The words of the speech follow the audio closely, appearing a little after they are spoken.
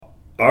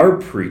our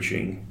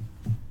preaching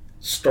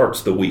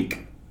starts the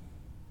week.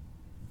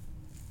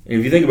 And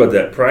if you think about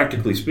that,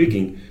 practically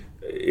speaking,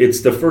 it's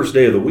the first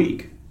day of the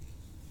week.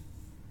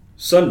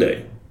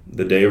 Sunday,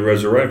 the day of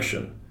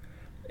resurrection.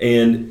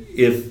 And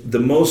if the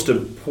most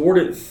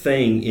important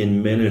thing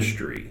in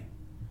ministry,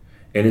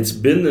 and it's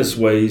been this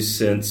way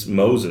since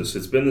Moses,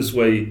 it's been this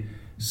way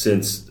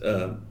since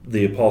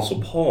the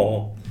Apostle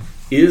Paul,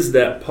 is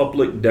that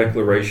public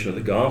declaration of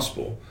the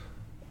gospel.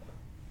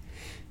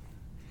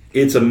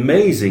 It's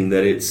amazing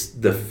that it's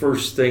the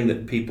first thing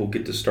that people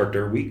get to start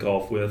their week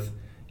off with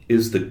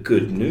is the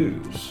good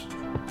news.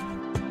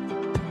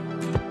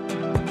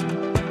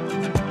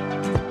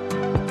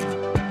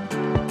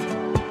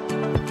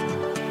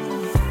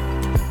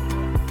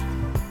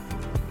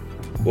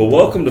 Well,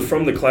 welcome to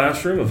From the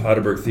Classroom of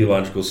Heidelberg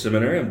Theological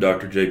Seminary. I'm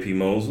Dr. J.P.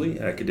 Mosley,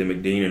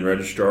 Academic Dean and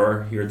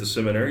Registrar here at the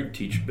seminary,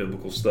 teach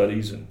biblical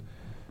studies and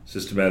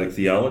systematic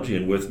theology.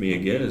 And with me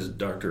again is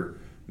Dr.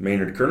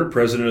 Maynard Kerner,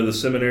 President of the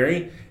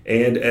seminary.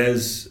 And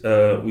as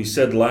we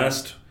said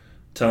last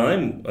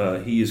time,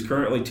 he is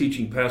currently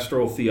teaching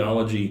pastoral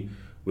theology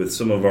with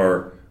some of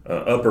our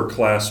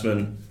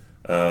upperclassmen,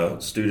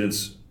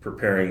 students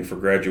preparing for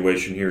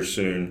graduation here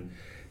soon.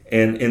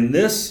 And in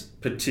this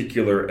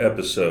particular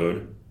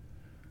episode,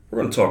 we're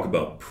going to talk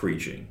about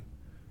preaching.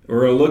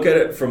 We're going to look at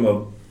it from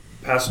a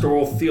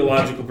pastoral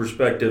theological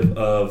perspective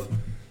of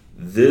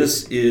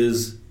this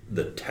is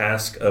the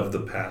task of the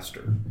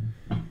pastor.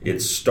 It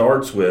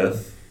starts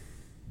with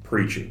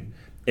preaching.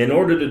 In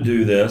order to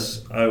do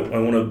this, I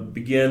want to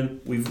begin.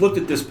 We've looked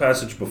at this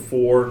passage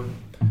before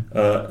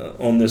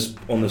on this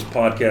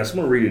podcast. I'm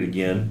going to read it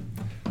again,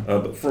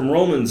 but from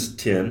Romans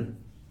 10,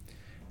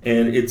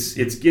 and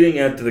it's getting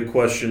at the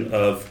question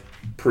of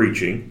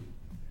preaching.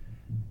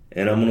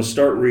 And I'm going to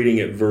start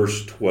reading at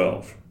verse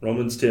 12.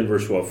 Romans 10,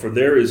 verse 12. For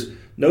there is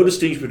no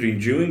distinction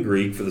between Jew and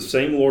Greek, for the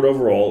same Lord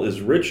over all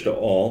is rich to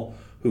all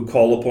who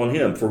call upon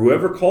him. For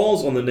whoever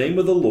calls on the name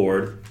of the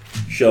Lord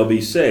shall be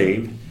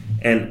saved.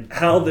 And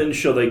how then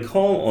shall they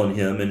call on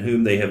him in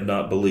whom they have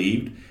not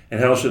believed?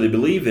 And how shall they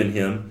believe in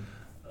him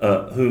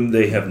whom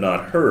they have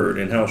not heard?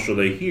 And how shall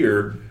they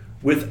hear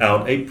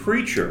without a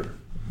preacher?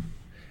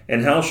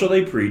 And how shall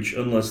they preach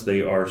unless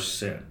they are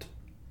sent?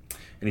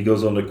 And he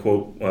goes on to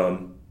quote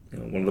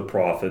one of the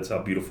prophets, how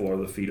beautiful are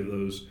the feet of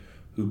those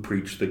who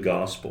preach the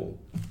gospel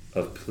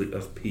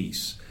of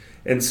peace.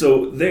 And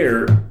so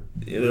there,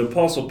 the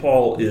Apostle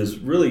Paul is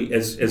really,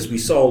 as we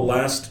saw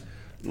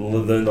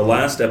in the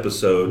last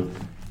episode,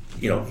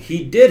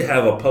 he did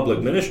have a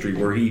public ministry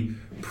where he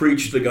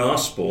preached the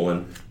gospel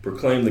and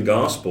proclaimed the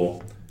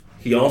gospel.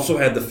 He also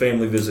had the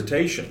family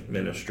visitation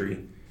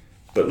ministry.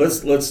 But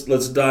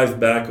let's dive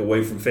back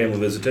away from family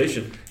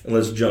visitation and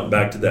let's jump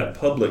back to that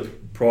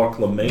public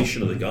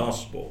proclamation of the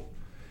gospel.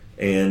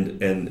 And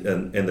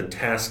the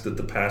task that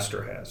the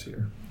pastor has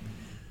here.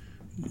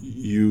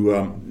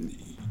 You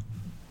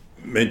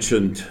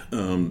mentioned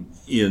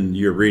in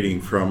your reading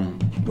from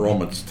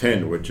Romans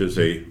 10, which is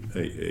a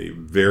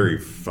very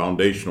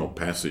foundational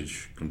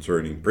passage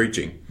concerning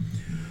preaching,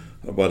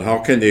 about how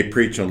can they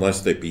preach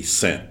unless they be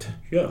sent?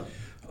 Yeah.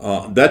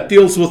 That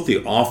deals with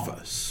the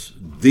office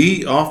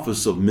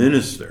of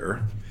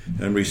minister,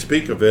 and we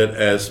speak of it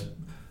as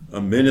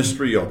a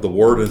ministry of the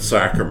word and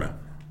sacrament.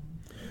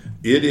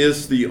 It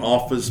is the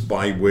office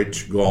by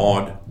which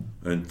God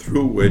and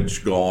through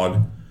which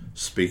God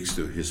speaks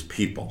to his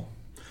people.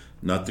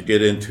 Not to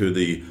get into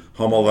the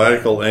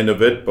homiletical end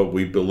of it, but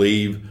we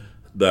believe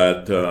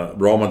that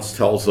Romans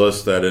tells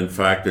us that in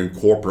fact in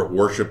corporate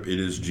worship it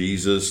is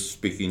Jesus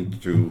speaking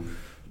to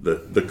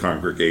the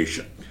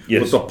congregation.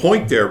 Yes. But the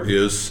point there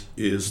is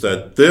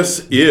that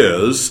this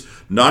is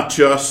not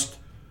just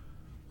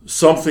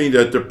something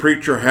that the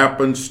preacher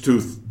happens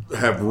to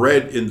have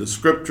read in the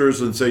scriptures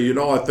and say,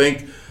 I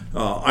think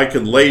I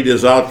can lay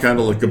this out kind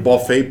of like a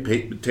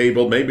buffet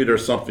table. Maybe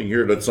there's something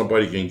here that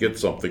somebody can get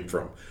something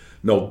from.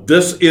 No,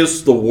 this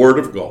is the Word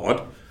of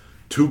God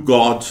to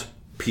God's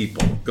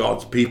people.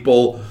 God's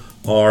people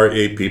are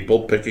a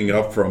people picking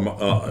up from,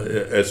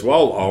 as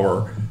well,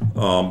 our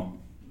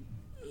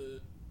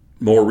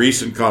more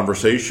recent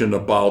conversation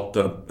about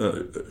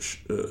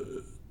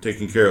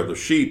taking care of the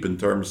sheep in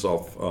terms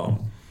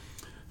of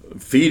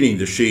feeding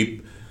the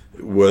sheep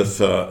with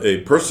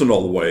a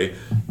personal way.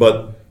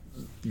 But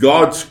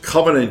God's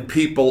covenant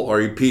people are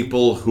a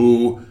people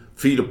who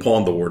feed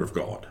upon the Word of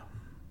God.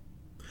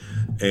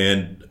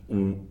 And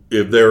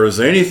if there is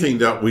anything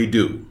that we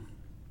do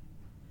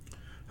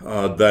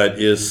that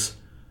is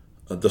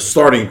the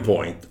starting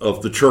point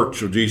of the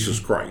Church of Jesus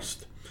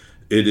Christ,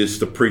 it is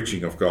the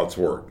preaching of God's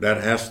Word.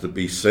 That has to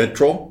be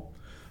central.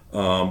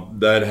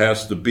 That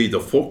has to be the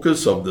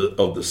focus of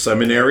the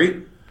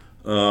seminary.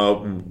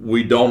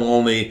 We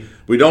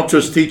don't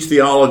just teach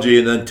theology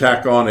and then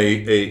tack on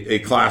a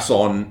class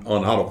on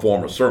how to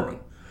form a sermon.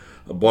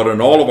 But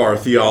in all of our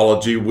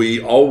theology, we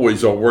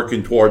always are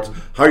working towards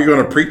how you're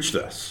going to preach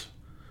this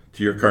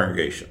to your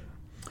congregation.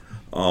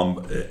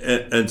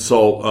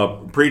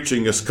 So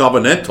preaching is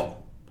covenantal.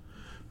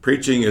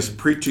 Preaching is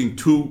preaching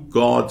to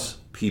God's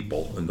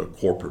people in the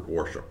corporate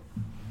worship.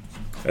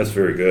 That's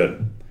very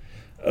good.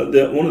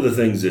 One of the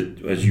things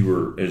that, as you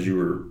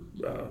were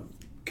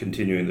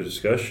continuing the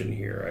discussion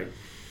here,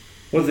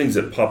 one of the things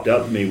that popped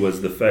out to me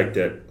was the fact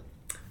that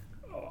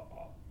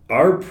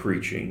our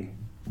preaching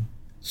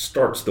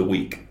starts the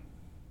week.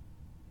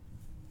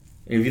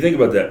 And if you think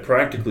about that,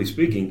 practically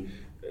speaking,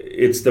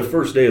 it's the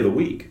first day of the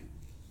week.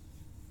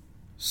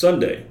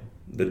 Sunday,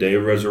 the day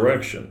of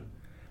resurrection.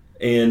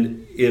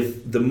 And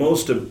if the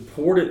most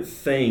important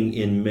thing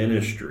in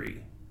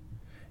ministry,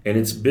 and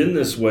it's been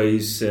this way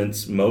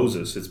since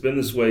Moses, it's been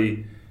this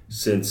way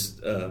since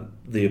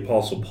the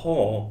Apostle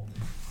Paul,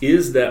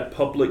 is that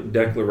public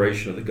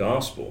declaration of the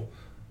gospel.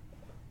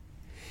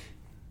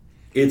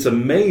 It's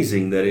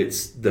amazing that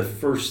it's the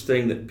first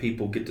thing that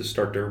people get to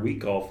start their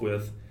week off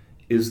with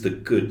is the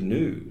good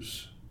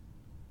news.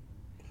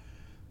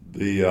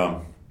 There's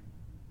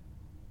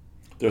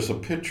a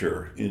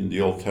picture in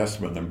the Old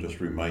Testament I'm just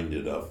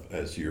reminded of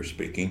as you're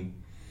speaking,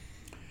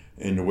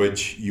 in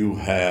which you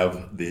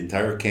have the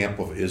entire camp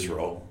of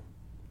Israel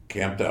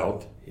camped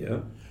out.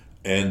 Yeah.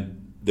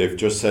 And they've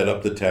just set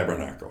up the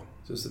tabernacle.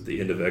 Is this at the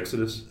end of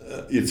Exodus?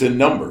 It's in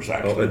Numbers,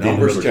 actually.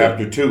 Numbers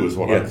chapter 2 is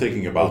what I'm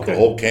thinking about. Okay. The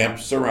whole camp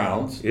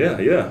surrounds.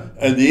 Yeah.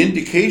 And the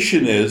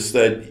indication is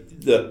that,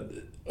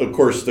 of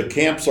course, the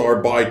camps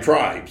are by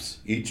tribes.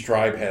 Each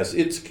tribe has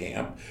its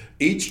camp.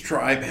 Each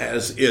tribe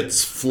has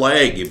its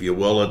flag, if you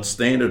will, its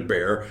standard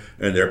bearer,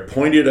 and they're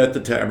pointed at the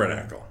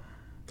tabernacle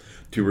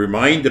to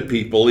remind the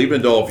people,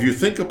 even though if you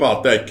think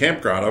about that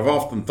campground, I've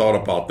often thought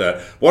about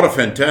that. What a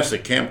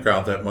fantastic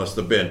campground that must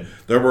have been.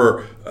 There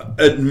were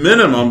at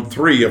minimum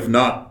 3, if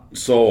not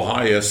so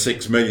high as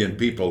 6 million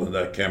people in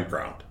that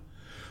campground.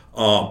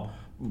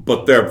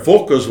 But their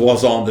focus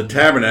was on the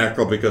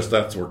tabernacle because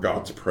that's where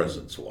God's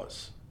presence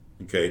was.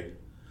 Okay?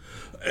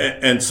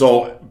 And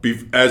so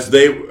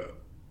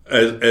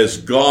as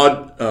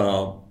God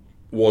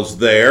was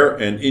there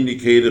and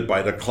indicated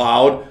by the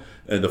cloud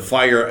and the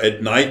fire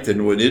at night,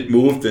 and when it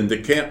moved, then the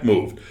camp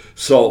moved.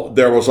 So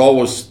there was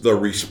always the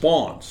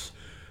response.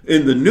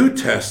 In the New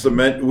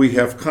Testament, we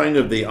have kind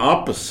of the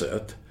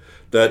opposite,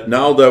 that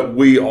now that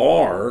we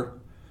are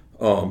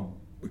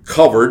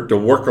covered, the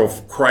work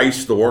of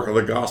Christ, the work of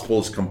the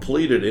gospel is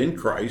completed in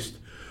Christ,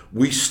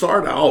 we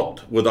start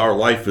out with our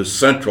life as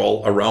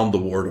central around the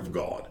Word of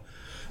God.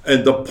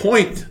 And the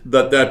point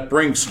that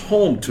brings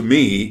home to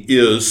me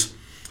is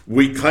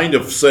we kind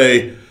of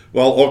say,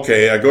 well,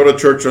 okay, I go to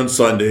church on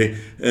Sunday,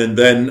 and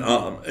then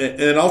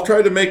and I'll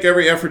try to make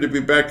every effort to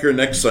be back here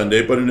next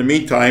Sunday, but in the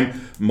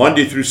meantime,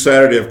 Monday through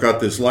Saturday, I've got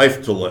this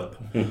life to live.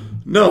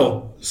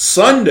 No,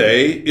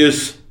 Sunday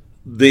is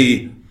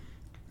the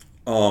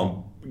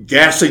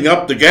gassing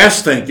up the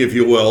gas tank, if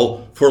you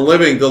will, for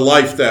living the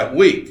life that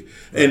week.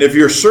 And if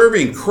you're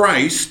serving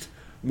Christ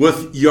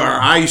with your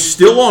eyes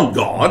still on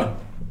God,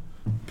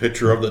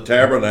 picture of the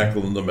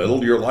tabernacle in the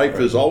middle, your life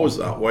is always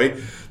that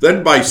way,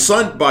 then by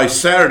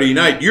Saturday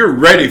night, you're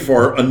ready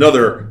for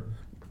another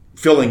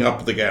filling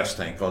up the gas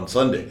tank on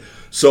Sunday.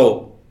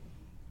 So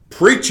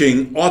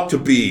preaching ought to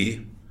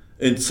be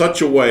in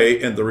such a way,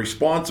 and the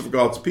response of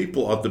God's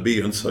people ought to be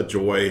in such a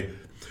way,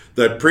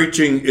 that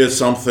preaching is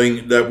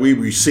something that we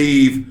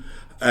receive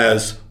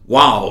as,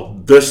 wow,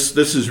 this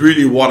is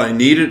really what I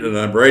needed, and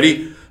I'm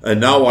ready, and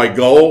now I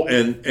go,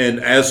 and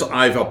as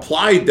I've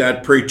applied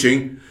that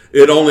preaching,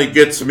 it only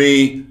gets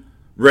me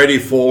ready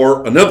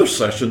for another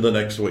session the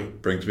next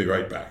week. Brings me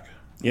right back.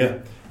 Yeah.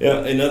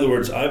 In other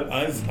words,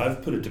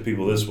 I've put it to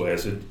people this way. I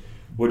said,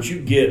 what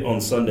you get on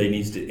Sunday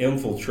needs to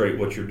infiltrate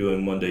what you're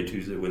doing Monday,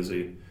 Tuesday,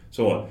 Wednesday,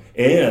 so on.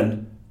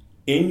 And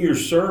in your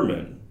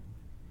sermon,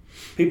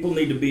 people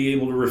need to be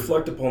able to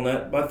reflect upon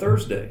that by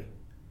Thursday.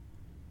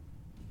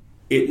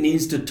 It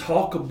needs to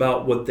talk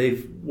about what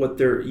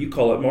you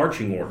call it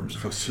marching orders.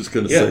 I was just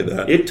going to say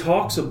that. It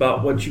talks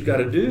about what you got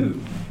to do.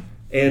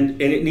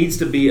 And it needs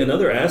to be,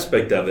 another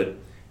aspect of it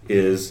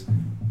is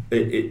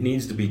it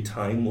needs to be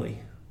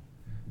timely.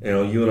 You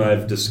know, you and I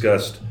have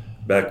discussed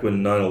back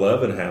when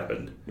 9/11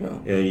 happened. Yeah.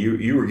 And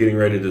you were getting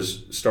ready to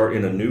start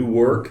in a new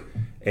work,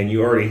 and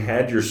you already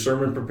had your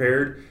sermon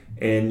prepared,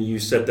 and you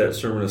set that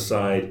sermon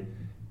aside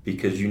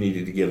because you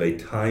needed to give a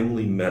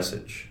timely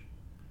message.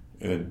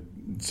 And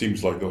it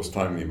seems like those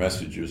timely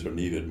messages are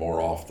needed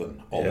more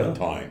often, all the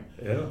time.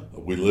 Yeah.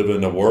 We live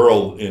in a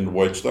world in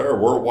which there are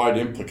worldwide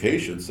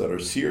implications that are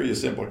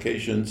serious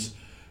implications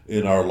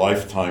in our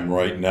lifetime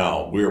right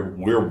now.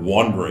 We're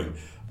wondering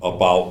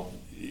about,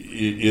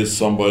 is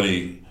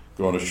somebody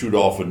going to shoot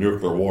off a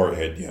nuclear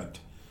warhead yet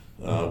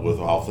with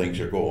how things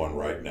are going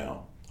right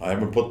now? I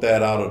haven't put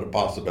that out of the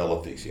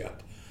possibilities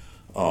yet.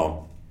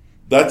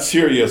 That's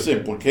serious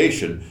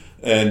implication,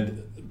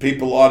 and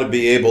people ought to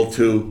be able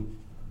to,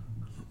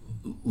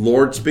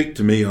 Lord, speak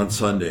to me on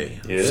Sunday.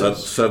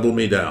 Yes. Settle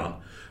me down.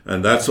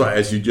 And that's why,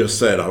 as you just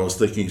said, I was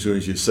thinking as soon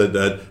as you said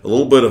that, a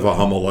little bit of a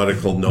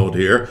homiletical note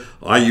here.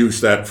 I use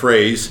that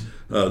phrase,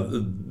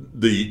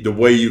 the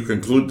way you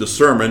conclude the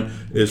sermon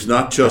is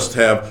not just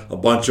have a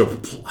bunch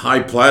of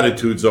high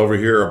platitudes over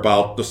here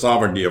about the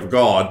sovereignty of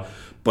God,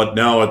 but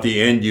now at the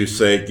end you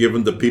say,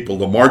 given the people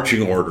the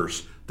marching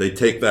orders, they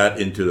take that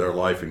into their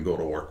life and go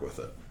to work with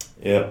it.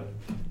 Yeah.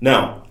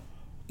 Now,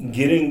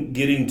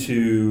 getting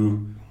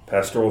to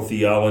pastoral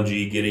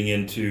theology, getting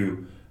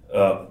into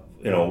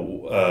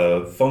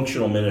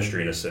functional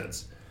ministry in a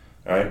sense.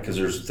 All right, because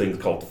there's things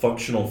called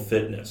functional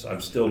fitness. I'm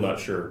still not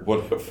sure.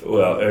 Well,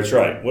 that's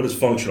right. What is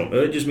functional?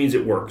 It just means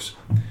it works.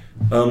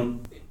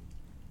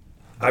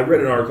 I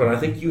read an article, and I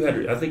think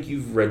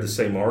you've read the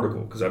same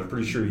article, because I'm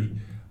pretty sure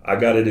I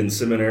got it in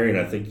seminary, and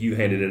I think you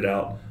handed it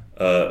out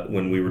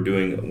when we were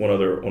doing one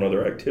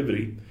other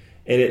activity.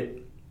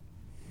 And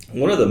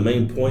one of the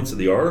main points of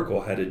the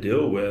article had to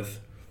deal with,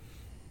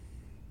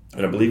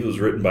 and I believe it was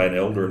written by an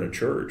elder in a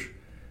church.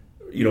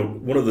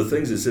 One of the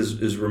things it says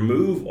is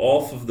remove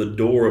off of the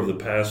door of the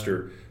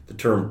pastor the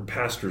term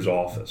pastor's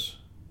office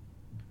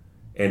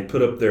and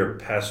put up their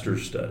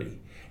pastor's study.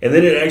 And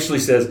then it actually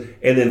says,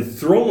 and then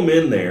throw them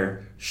in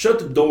there, shut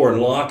the door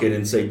and lock it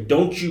and say,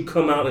 don't you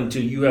come out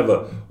until you have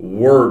a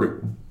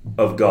word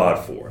of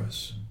God for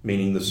us,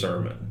 meaning the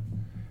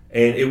sermon.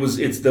 And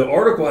the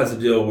article has to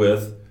deal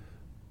with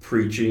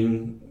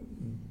preaching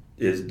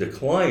is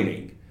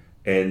declining.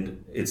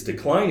 And it's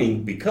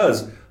declining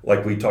because,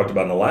 like we talked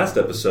about in the last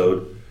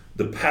episode,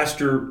 the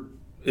pastor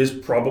is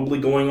probably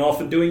going off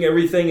and doing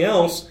everything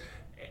else,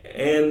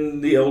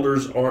 and the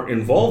elders aren't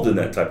involved in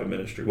that type of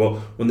ministry.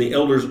 Well, when the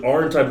elders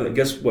aren't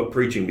guess what?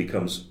 Preaching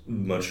becomes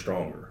much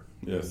stronger.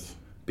 Yes.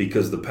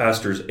 Because the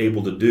pastor is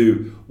able to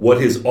do what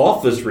his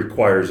office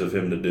requires of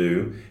him to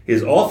do.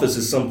 His office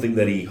is something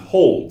that he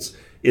holds.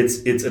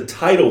 It's a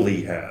title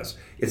he has.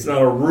 It's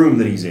not a room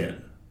that he's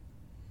in.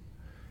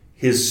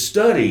 His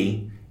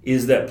study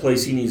is that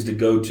place he needs to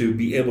go to,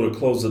 be able to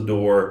close the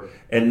door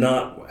and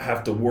not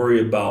have to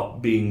worry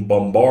about being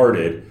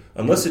bombarded,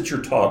 unless it's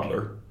your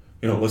toddler.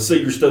 Let's say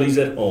your study's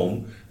at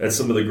home. That's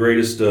some of the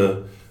greatest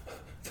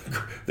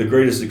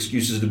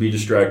excuses to be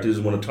distracted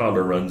is when a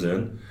toddler runs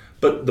in.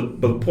 But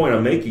the point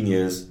I'm making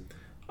is,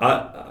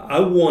 I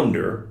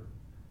wonder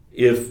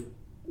if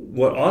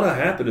what ought to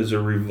happen is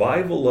a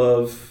revival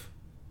of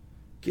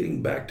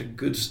getting back to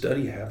good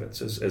study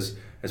habits as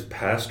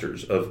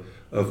pastors, of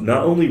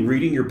not only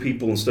reading your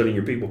people and studying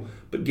your people,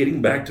 but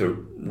getting back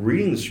to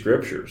reading the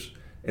Scriptures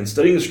and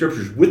studying the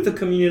Scriptures with the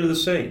communion of the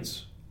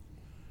saints.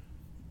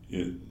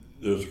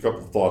 There's a couple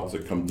of thoughts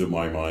that come to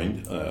my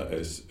mind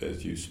as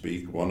you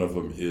speak. One of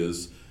them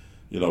is,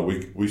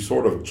 we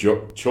sort of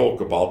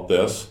joke about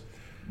this,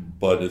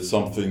 but it's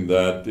something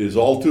that is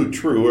all too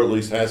true, or at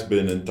least has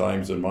been in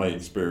times in my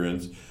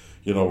experience,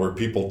 where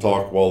people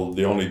talk, well,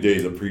 the only day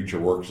the preacher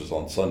works is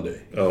on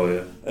Sunday. Oh,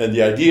 yeah. And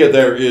the idea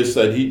there is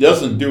that he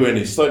doesn't do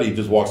any study, he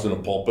just walks in the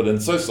pulpit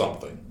and says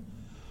something.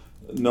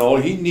 No,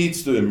 he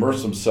needs to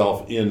immerse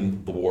himself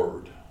in the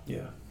Word.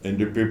 Yeah. And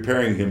to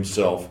preparing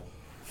himself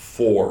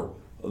for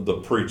the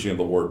preaching of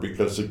the Word.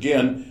 Because,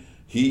 again,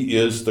 he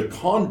is the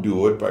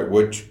conduit by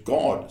which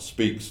God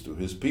speaks to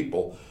his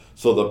people.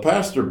 So the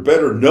pastor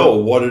better know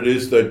what it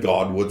is that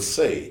God would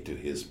say to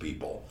his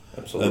people.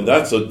 Absolutely. And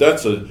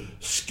that's a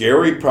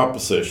scary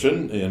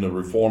proposition. In a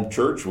Reformed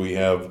church, we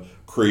have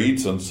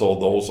creeds, and so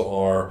those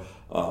are,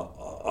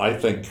 I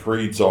think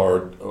creeds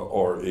are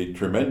a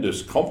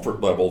tremendous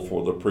comfort level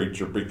for the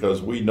preacher,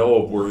 because we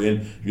know if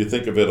you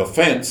think of it, a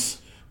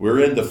fence, we're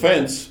in the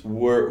fence,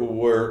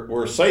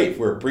 we're safe.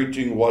 We're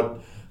preaching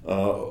what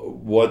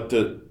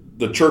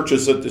the church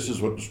is, that this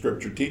is what the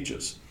Scripture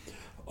teaches.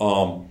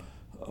 I'm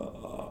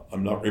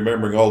not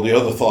remembering all the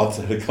other thoughts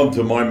that had come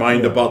to my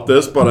mind about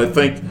this, but I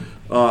think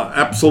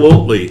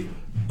absolutely.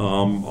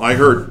 I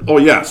heard. Oh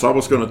yes, I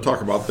was going to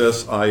talk about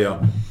this. I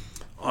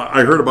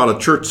heard about a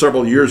church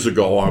several years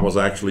ago. I was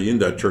actually in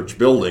that church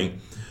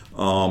building,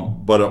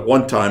 but at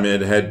one time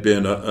it had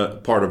been a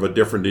part of a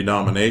different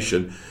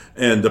denomination,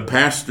 and the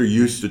pastor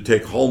used to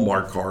take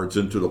Hallmark cards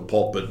into the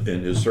pulpit,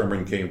 and his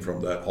sermon came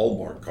from that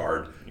Hallmark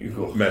card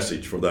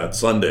message for that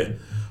Sunday.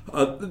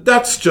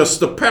 That's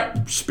just a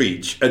pep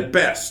speech at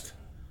best.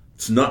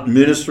 It's not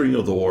ministering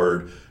of the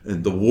Word,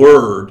 and the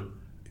Word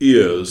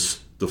is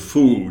the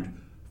food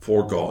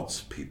for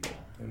God's people.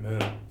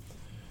 Amen.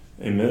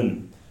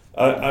 Amen.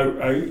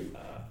 I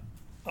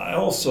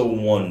also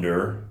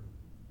wonder,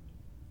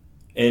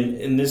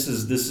 and this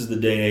is the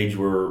day and age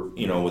where,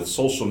 with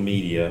social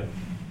media,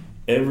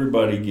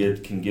 everybody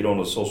can get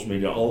on a social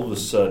media all of a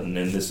sudden,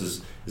 and this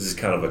is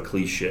kind of a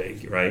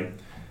cliche, right?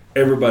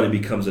 Everybody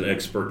becomes an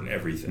expert in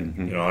everything.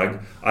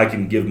 Mm-hmm. I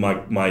can give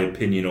my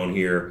opinion on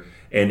here,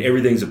 and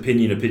everything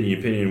opinion,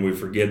 and we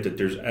forget that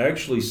there's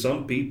actually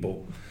some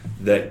people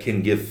that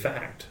can give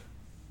fact.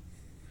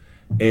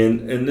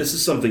 And this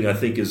is something I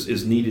think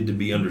is needed to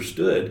be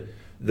understood.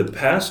 The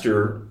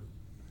pastor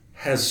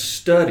has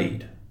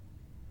studied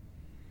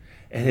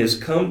and has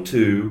come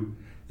to,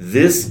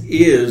 this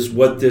is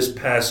what this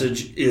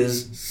passage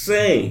is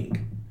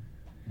saying.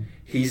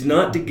 He's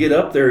not to get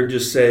up there and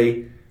just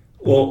say,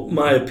 well,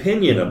 my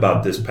opinion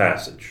about this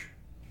passage,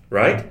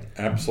 right?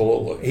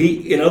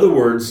 Absolutely. In other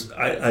words,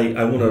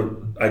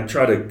 I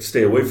try to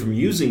stay away from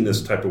using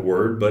this type of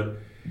word, but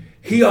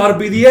he ought to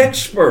be the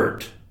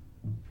expert,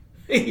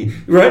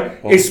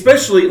 right? Well,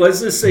 especially, let's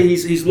just say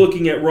he's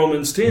looking at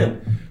Romans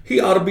 10. He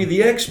ought to be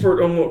the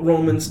expert on what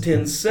Romans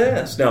 10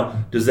 says.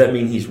 Now, does that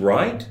mean he's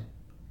right?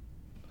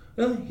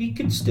 Well, he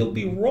could still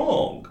be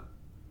wrong.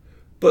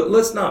 But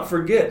let's not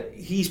forget,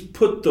 he's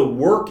put the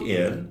work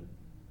in.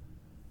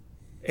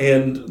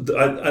 And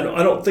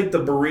I don't think the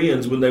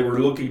Bereans, when they were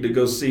looking to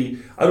go see,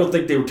 I don't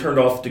think they were turned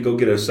off to go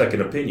get a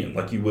second opinion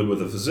like you would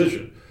with a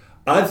physician.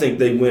 I think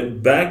they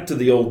went back to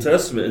the Old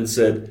Testament and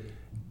said,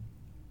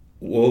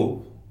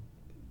 whoa,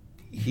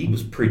 he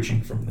was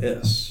preaching from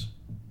this.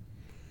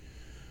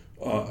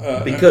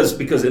 Because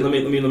and let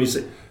me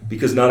say,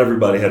 because not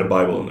everybody had a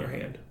Bible in their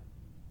hand.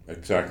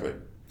 Exactly.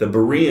 The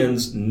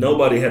Bereans,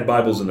 nobody had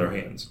Bibles in their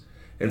hands.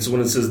 And so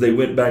when it says they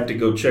went back to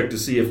go check to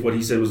see if what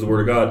he said was the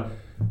Word of God,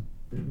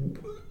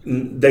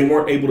 they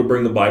weren't able to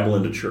bring the Bible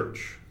into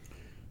church.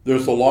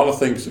 There's a lot of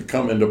things that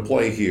come into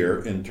play here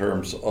in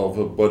terms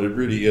of, but it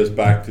really is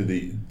back to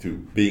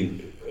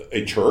being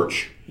a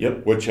church,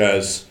 Yep. which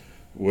has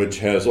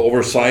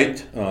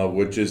oversight,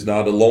 which is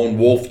not a lone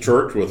wolf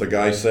church with a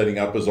guy setting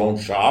up his own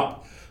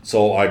shop.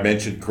 So I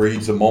mentioned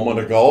creeds a moment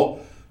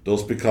ago;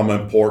 those become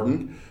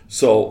important.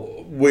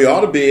 So we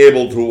ought to be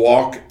able to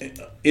walk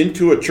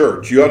into a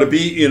church. You ought to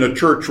be in a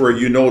church where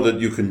you know that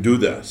you can do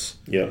this.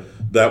 Yeah.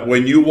 That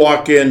when you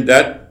walk in,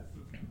 that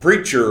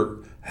preacher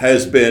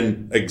has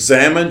been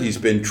examined, he's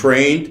been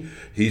trained,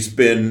 he's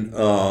been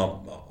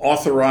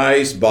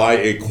authorized by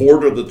a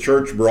court of the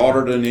church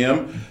broader than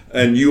him,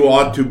 and you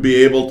ought to be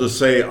able to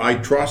say, I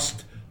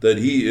trust that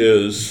he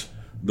is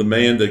the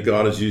man that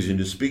God is using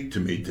to speak to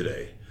me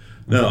today.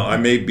 Now, I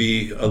may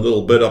be a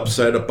little bit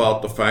upset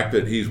about the fact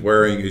that he's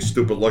wearing a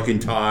stupid-looking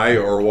tie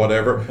or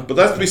whatever, but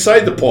that's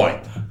beside the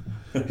point.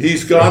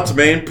 He's God's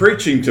man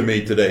preaching to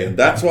me today, and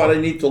that's what I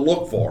need to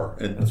look for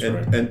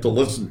and to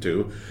listen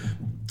to.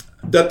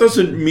 That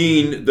doesn't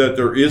mean that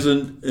there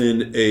isn't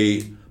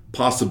a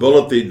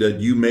possibility that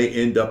you may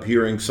end up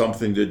hearing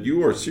something that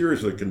you are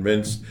seriously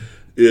convinced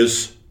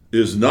is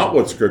not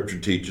what Scripture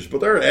teaches,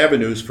 but there are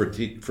avenues for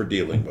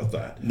dealing with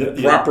that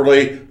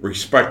properly,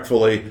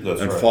 respectfully,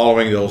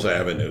 following those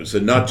avenues,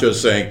 and not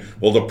just saying,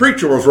 well, the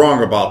preacher was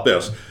wrong about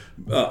this.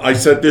 I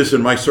said this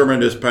in my sermon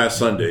this past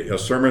Sunday. A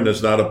sermon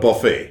is not a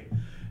buffet.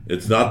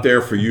 It's not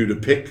there for you to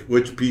pick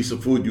which piece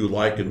of food you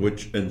like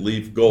and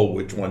leave go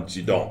which ones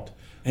you don't.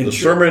 And the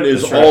sermon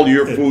is all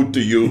your food to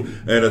you,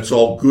 and it's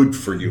all good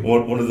for you.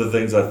 One of the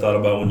things I thought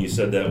about when you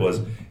said that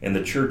was, and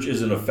the church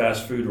isn't a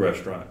fast food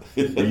restaurant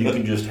where you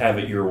can just have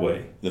it your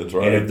way. That's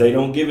right. And if they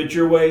don't give it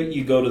your way,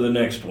 you go to the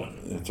next one.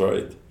 That's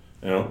right.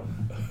 You know,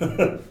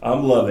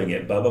 I'm loving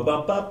it. Ba ba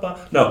ba ba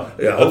ba. No,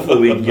 yeah,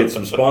 hopefully we can get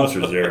some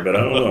sponsors there, but I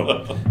don't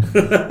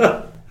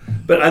know.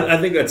 But I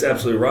think that's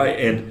absolutely right,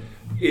 and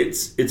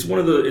it's one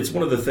of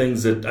the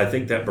things that I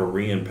think that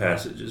Berean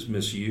passage is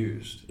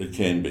misused. It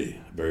can be,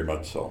 very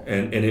much so,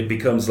 and it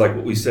becomes like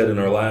what we said in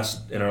our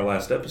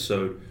last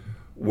episode,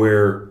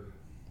 where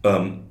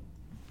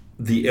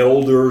the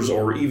elders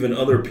or even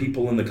other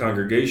people in the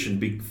congregation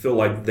feel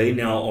like they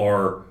now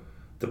are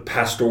the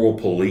pastoral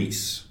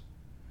police.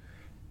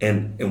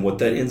 And what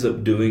that ends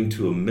up doing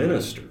to a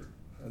minister,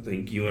 I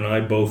think you and I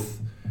both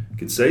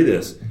could say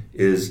this,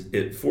 is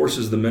it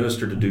forces the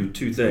minister to do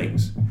two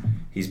things.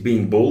 He's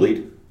being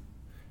bullied,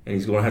 and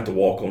he's going to have to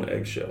walk on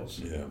eggshells.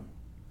 Yeah.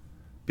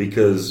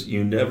 Because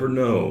you never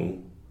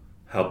know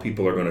how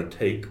people are going to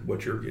take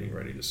what you're getting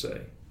ready to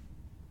say.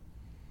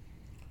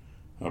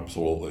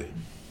 Absolutely.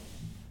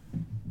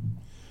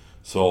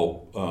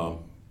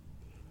 So,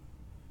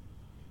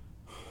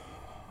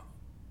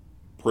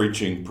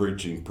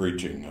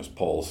 preaching, as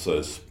Paul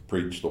says,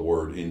 preach the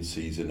word in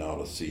season,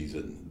 out of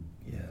season.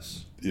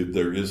 Yes. If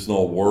there is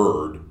no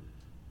word,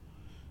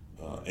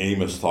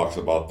 Amos talks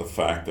about the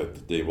fact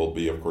that they will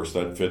be, of course,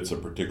 that fits a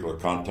particular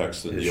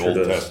context in the Old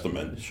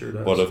Testament. It sure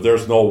does. But if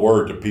there's no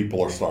word, the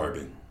people are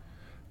starving.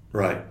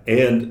 Right.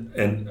 And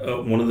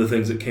one of the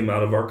things that came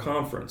out of our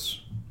conference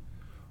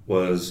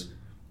was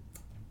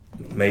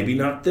maybe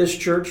not this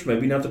church,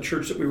 maybe not the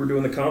church that we were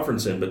doing the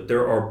conference in, but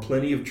there are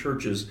plenty of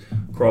churches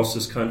across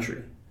this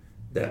country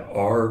that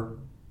are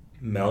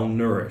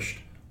malnourished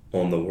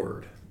on the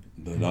word.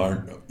 That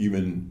aren't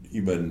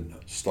even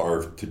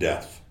starved to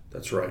death.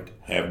 That's right.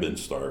 Have been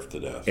starved to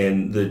death.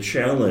 And the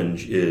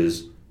challenge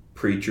is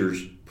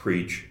preachers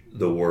preach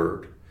the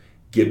word.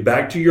 Get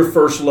back to your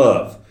first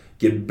love.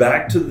 Get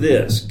back to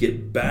this.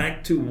 Get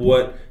back to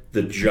what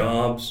the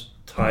job's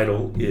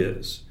title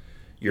is.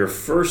 Your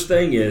first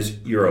thing is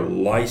you're a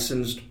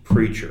licensed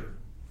preacher.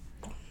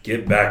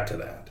 Get back to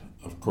that.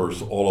 Of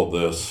course, all of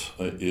this,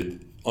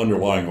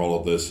 underlying all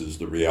of this is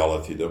the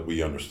reality that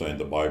we understand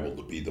the Bible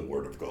to be the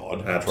Word of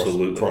God.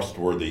 Absolutely.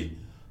 Trustworthy,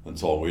 and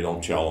so we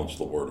don't challenge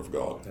the Word of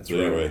God. That's so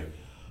right. Anyway,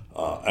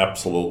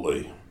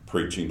 absolutely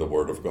preaching the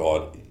Word of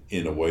God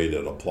in a way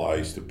that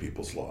applies to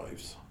people's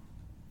lives.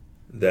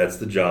 That's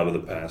the job of the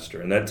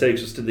pastor. And that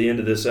takes us to the end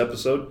of this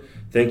episode.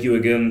 Thank you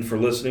again for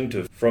listening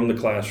to From the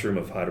Classroom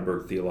of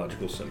Heidelberg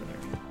Theological Seminary.